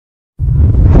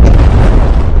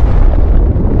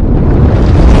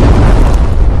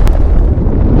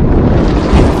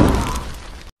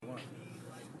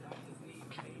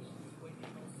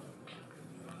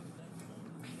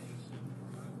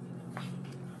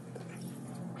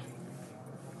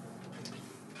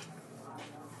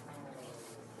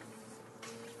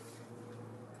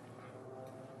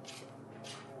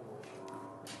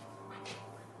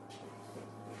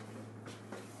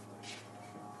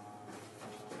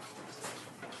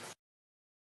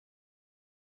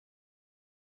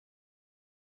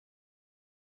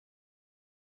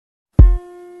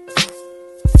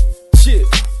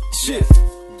Shit.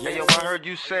 Hey yo, I heard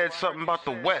you said something about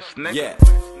the West, nigga. Yeah.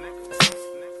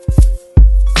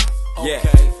 Yeah.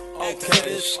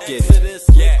 Okay. Get it.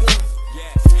 Yeah.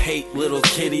 Hate little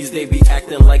kitties, they be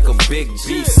acting like a big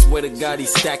beast. Swear to God he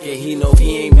stacking, he know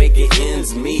he ain't making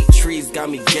ends meet. Trees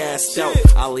got me gassed out,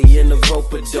 Ollie in the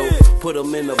rope-a-dope. Put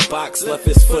him in a box, left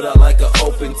his foot out like an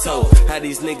open toe. Had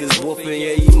these niggas whooping,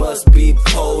 yeah, you must be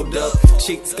pulled up.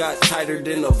 Cheeks got tighter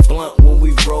than a blunt when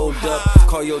we rolled up.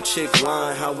 Call your chick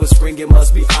line, how it's ringing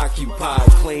must be occupied.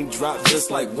 Clean drop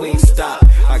just like Wingstop.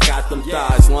 I got them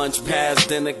thighs, lunch pass,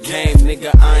 dinner came,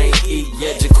 nigga, I ain't eat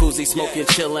yet. Jacuzzi smoking,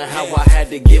 chillin', how I had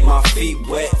to get my feet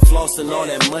wet. Flossing all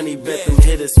that money, bet them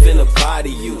hitters finna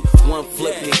body you. One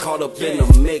flip, get caught up in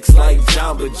the mix like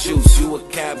Jamba Juice. You a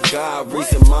cap guy,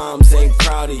 recent moms ain't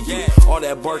proud of you. All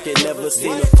that barking, never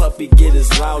seen a puppy get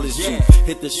as loud as you.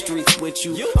 Hit the streets with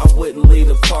you, I wouldn't leave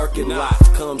the parking lot.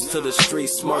 Comes to the street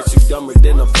smart, you dumber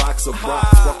than a box of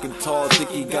rocks. Walking tall, think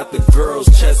he got the girl's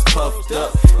chest puffed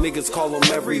up. Niggas call him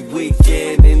every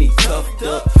weekend and he cuffed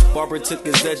up. Barber took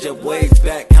his edge up way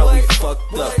back, how he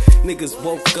fucked up. Niggas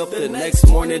woke up the next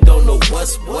morning, don't know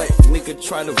what's what. Nigga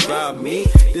try to rob me,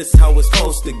 this how it's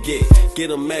supposed to get.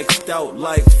 Get 'em maxed out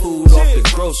like food off the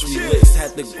grocery list.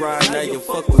 Had to grind, now you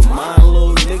fuck with mine,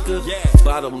 little nigga.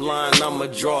 Bottom line, I'ma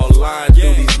draw a line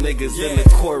through these niggas in the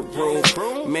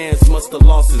courtroom. Mans musta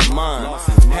lost his mind.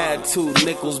 Had 2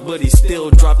 nickels, but he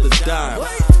still dropped a dime.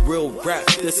 Real rap,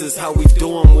 this is how we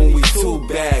do 'em when we too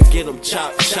bad. Get 'em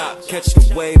chop, chop, catch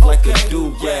the wave like a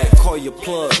do-rag. Call your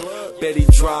plug, Betty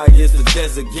Dry is the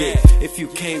desert get. If you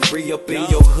can't re-up in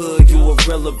your hood, you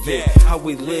irrelevant. How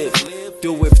we live,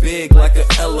 do it big like an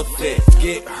elephant.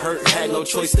 Get hurt, had no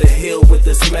choice to heal with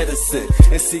this medicine.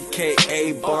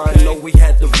 NCKA Bond, know we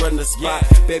had to run the spot.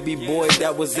 Baby boy,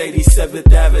 that was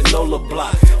 87th Avenue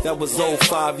block. That was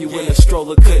 05, you in a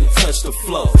stroller, couldn't touch the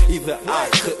flow. Even I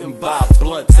couldn't buy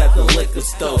blunts at the liquor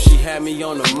store. She had me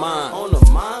on the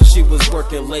mind. She was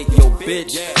working late, yo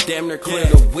bitch. Damn near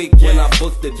cleared a week when I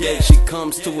booked the date. She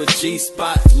comes to a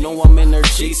G-spot, know I'm in her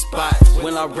G-spot.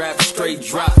 When I rap, straight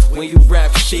drop. When you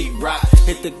rap, sheet rock.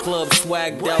 Hit the club,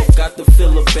 swagged out, got the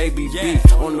feel of baby B.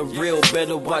 On the real,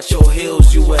 better watch your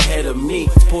heels, you ahead of me.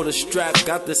 Pull the strap,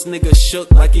 got this nigga shook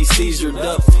like he seizured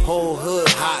up. Whole hood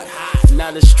hot,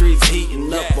 now the streets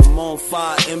heating up. I'm on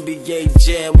fire, NBA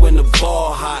jam when the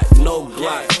ball hot. No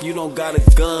Glock, you don't got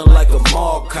a gun like a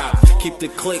mall cop. Keep the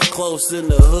click close in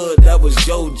the hood, that was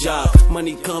your job.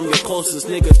 Money come, your closest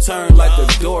nigga turn like a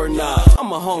doorknob.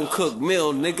 I'm a home cooked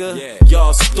meal, nigga.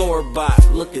 Y'all store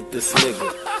bought, look at this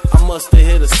nigga. I musta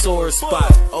hit a sore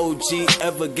spot. OG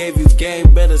ever gave you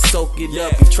game, better soak it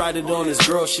up. He tried it on his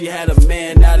girl, she had a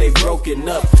man, now they broken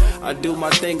up. I do my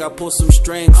thing, I pull some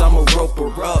strings, I'ma rope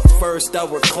her up. First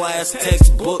hour class,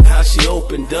 textbook, how she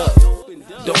opened up.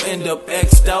 Don't end up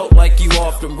X'd out like you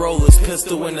off them rollers.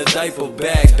 Pistol in a diaper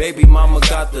bag, baby mama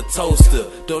got the toaster.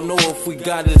 Don't know if we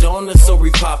got it on us or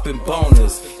we poppin'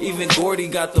 bonus. Even Gordy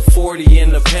got the 40 in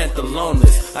the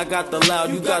pantalones. I got the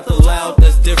loud, you got the loud,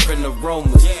 that's different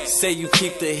aromas. Say you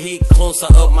keep the heat close, I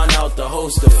up mine out the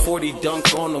holster. 40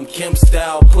 dunk on them, Kim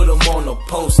style, put them on a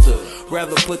poster.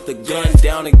 Rather put the gun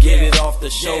down and get it off the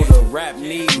shoulder. Rap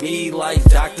need me like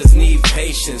doctors need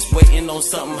patience. Waiting on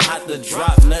something hot to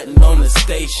drop, nothing on the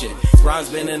station. Rhymes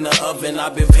been in the oven,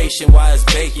 I've been patient while it's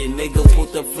baking. Nigga,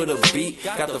 put up for the beat,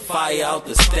 got the fire out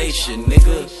the station,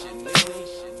 nigga.